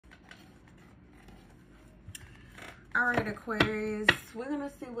All right, Aquarius, we're going to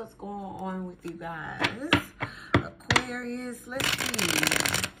see what's going on with you guys. Aquarius, let's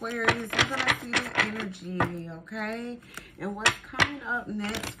see. Aquarius, we're going to see the energy, okay? And what's coming up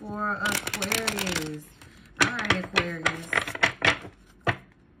next for Aquarius. All right, Aquarius.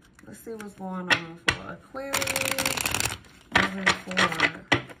 Let's see what's going on for Aquarius moving forward.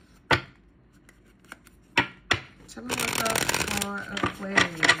 Tell me what's up for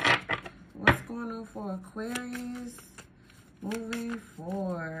Aquarius. What's going on for Aquarius moving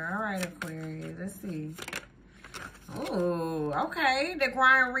forward? All right, Aquarius. Let's see. Oh, okay. The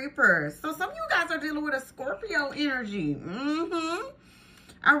Grind Reaper. So some of you guys are dealing with a Scorpio energy.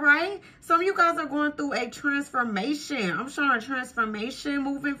 All right. Some of you guys are going through a transformation. I'm showing a transformation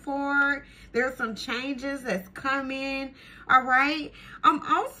moving forward. There's some changes that's coming. All right. I'm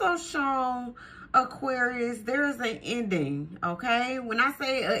also showing Aquarius, there is an ending, okay? When I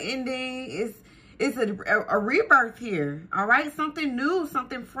say an ending, it's a rebirth here, all right? Something new,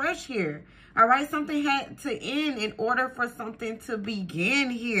 something fresh here, all right? Something had to end in order for something to begin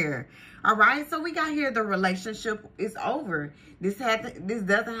here, all right? So we got here the relationship is over. This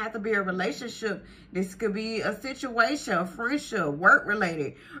doesn't have to be a relationship. This could be a situation, a friendship,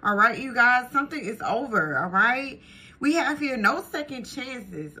 work-related, all right? You guys, something is over, all right? We have here no second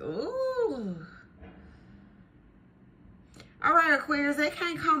chances. Ooh. All right, Aquarius, they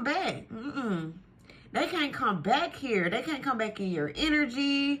can't come back. They can't come back here. They can't come back in your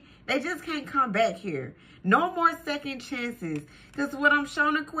energy. They just can't come back here. No more second chances. Because what I'm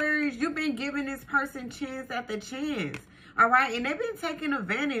showing, Aquarius, you've been giving this person chance after chance. All right? And they've been taking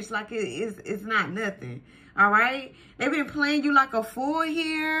advantage like it's not nothing. All right? They've been playing you like a fool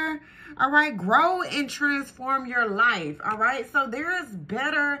here. All right? Grow and transform your life. All right? So there is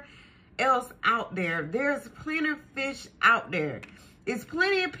better else out there. There's plenty of fish out there. There's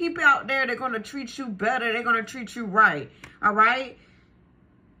plenty of people out there that are going to treat you better. They're going to treat you right. All right?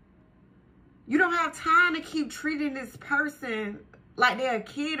 You don't have time to keep treating this person like they're a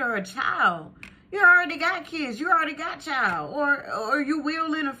kid or a child. You already got kids. You already got child. Or you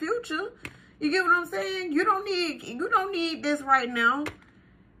will in the future. You get what I'm saying? You don't need this right now.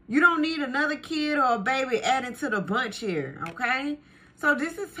 You don't need another kid or a baby added to the bunch here. Okay? So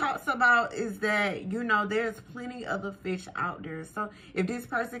this is talks about is that, you know, there's plenty other fish out there. So if this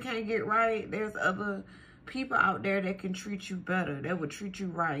person can't get right, there's other people out there that can treat you better. That will treat you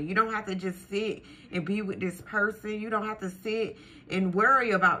right. You don't have to just sit and be with this person. You don't have to sit and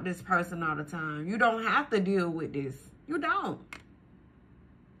worry about this person all the time. You don't have to deal with this. You don't.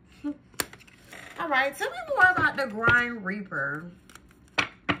 All right. Tell me more about the Grind Reaper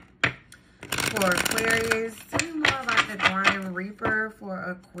for Aquarius. Tell me more about the Grind Reaper for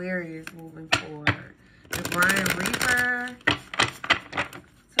Aquarius moving forward. The Grind Reaper.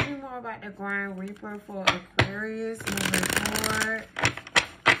 Tell me more about the Grind Reaper for Aquarius moving forward.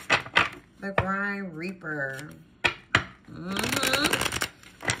 The Grind Reaper.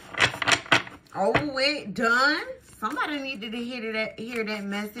 Over with, done. Somebody needed to hear that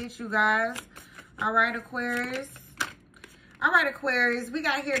message, you guys. All right, Aquarius. All right, Aquarius, we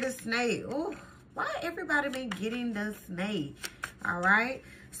got here the snake. Ooh, why everybody been getting the snake? All right.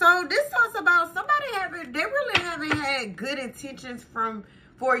 So this talks about somebody they really haven't had good intentions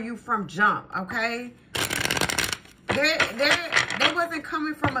for you from jump, okay? They wasn't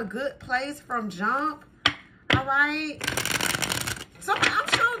coming from a good place from jump, all right? So I'm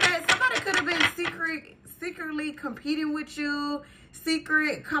sure that somebody could have been secretly competing with you,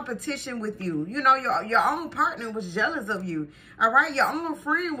 secret competition with you. You know, your own partner was jealous of you. All right. Your own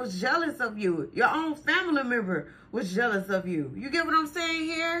friend was jealous of you. Your own family member was jealous of you. You get what I'm saying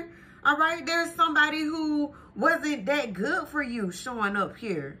here? All right. There's somebody who wasn't that good for you showing up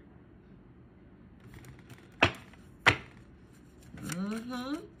here.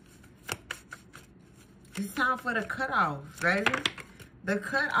 It's time for the cutoff, baby. The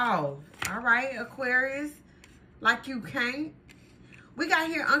cutoff. All right, Aquarius. Like you can't. We got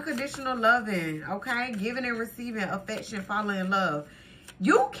here unconditional loving, okay? Giving and receiving affection, falling in love.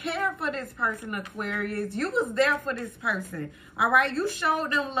 You care for this person, Aquarius. You was there for this person, all right? You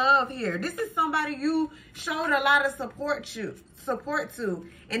showed them love here. This is somebody you showed a lot of support to,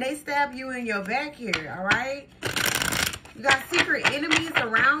 and they stab you in your back here, all right? You got secret enemies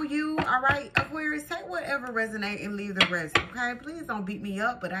around you, all right? Aquarius, take whatever resonate and leave the rest, okay? Please don't beat me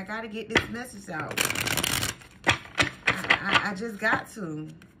up, but I got to get this message out. I just got to.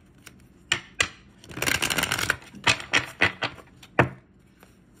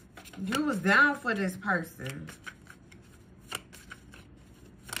 You was down for this person.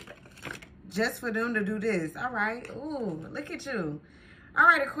 Just for them to do this. All right. Ooh, look at you. All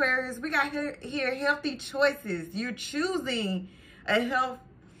right, Aquarius, we got here healthy choices. You're choosing a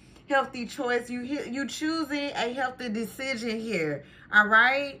healthy choice. You choosing a healthy decision here. All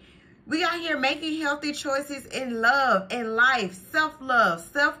right. We got here making healthy choices in love, in life, self-love,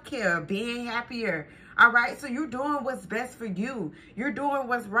 self-care, being happier. All right. So you're doing what's best for you. You're doing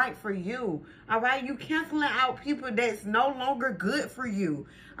what's right for you. All right. You canceling out people that's no longer good for you.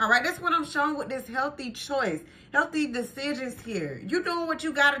 All right. That's what I'm showing with this healthy choice, healthy decisions here. You're doing what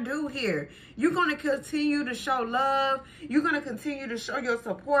you got to do here. You're going to continue to show love. You're going to continue to show your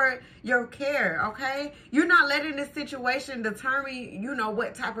support, your care. Okay. You're not letting this situation determine, you know,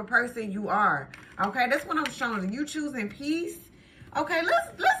 what type of person you are. Okay. That's what I'm showing. You choosing peace. Okay,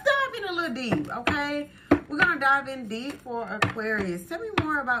 let's dive in a little deep, okay? We're going to dive in deep for Aquarius. Tell me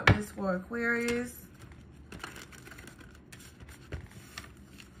more about this for Aquarius.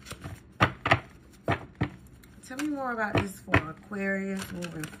 Tell me more about this for Aquarius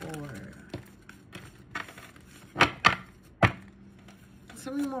moving forward.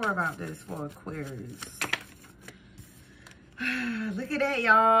 Tell me more about this for Aquarius. Look at that,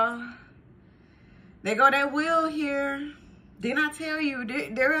 y'all. There go that wheel here. Didn't I tell you,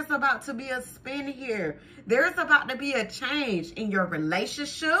 there is about to be a spin here. There is about to be a change in your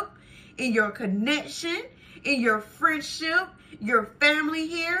relationship, in your connection, in your friendship, your family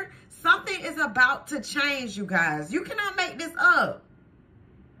here. Something is about to change, you guys. You cannot make this up.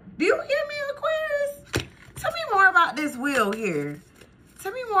 Do you hear me, Aquarius? Tell me more about this wheel here.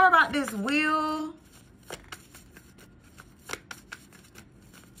 Tell me more about this wheel.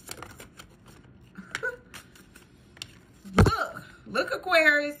 Look,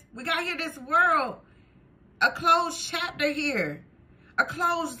 Aquarius, we got here this world, a closed chapter here, a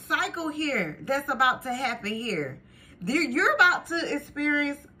closed cycle here that's about to happen here. You're about to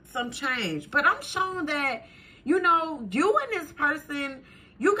experience some change, but I'm showing that, you know, you and this person,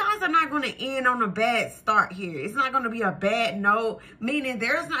 you guys are not going to end on a bad start here. It's not going to be a bad note, meaning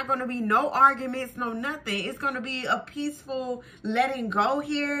there's not going to be no arguments, no nothing. It's going to be a peaceful letting go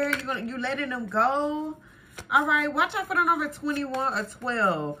here. You're letting them go. All right, watch out for the number 21 or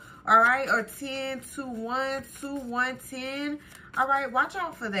 12. All right, or 10, 2, 1, 2, 1, 10. All right, watch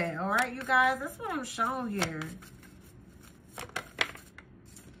out for that. All right, you guys, that's what I'm showing here.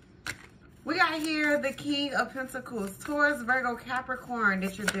 We got here the King of Pentacles, Taurus, Virgo, Capricorn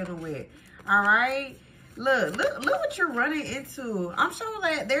that you're dealing with. All right. Look what you're running into. I'm showing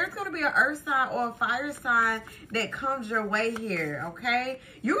that there's going to be an earth sign or a fire sign that comes your way here, okay?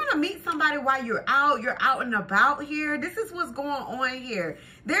 You're going to meet somebody while you're out and about here. This is what's going on here.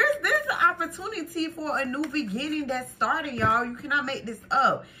 There's an opportunity for a new beginning that's starting, y'all. You cannot make this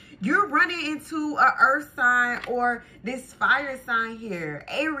up. You're running into an earth sign or this fire sign here.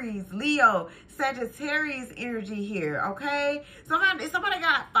 Aries, Leo, Sagittarius energy here, okay? Somebody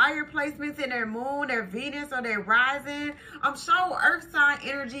got fire placements in their moon, their Venus, or their rising. I'm showing earth sign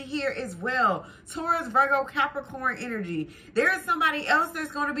energy here as well. Taurus, Virgo, Capricorn energy. There is somebody else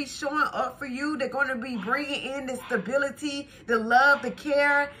that's going to be showing up for you. They're going to be bringing in the stability, the love, the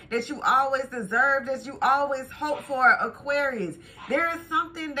care that you always deserve, that you always hope for, Aquarius. There is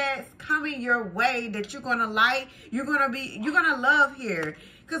something that's coming your way that you're going to like, you're going to love here.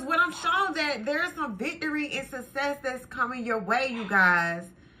 Because what I'm showing that there's some victory and success that's coming your way, you guys.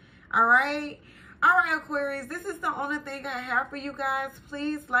 All right. All right, Aquarius. This is the only thing I have for you guys.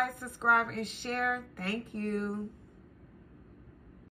 Please like, subscribe, and share. Thank you.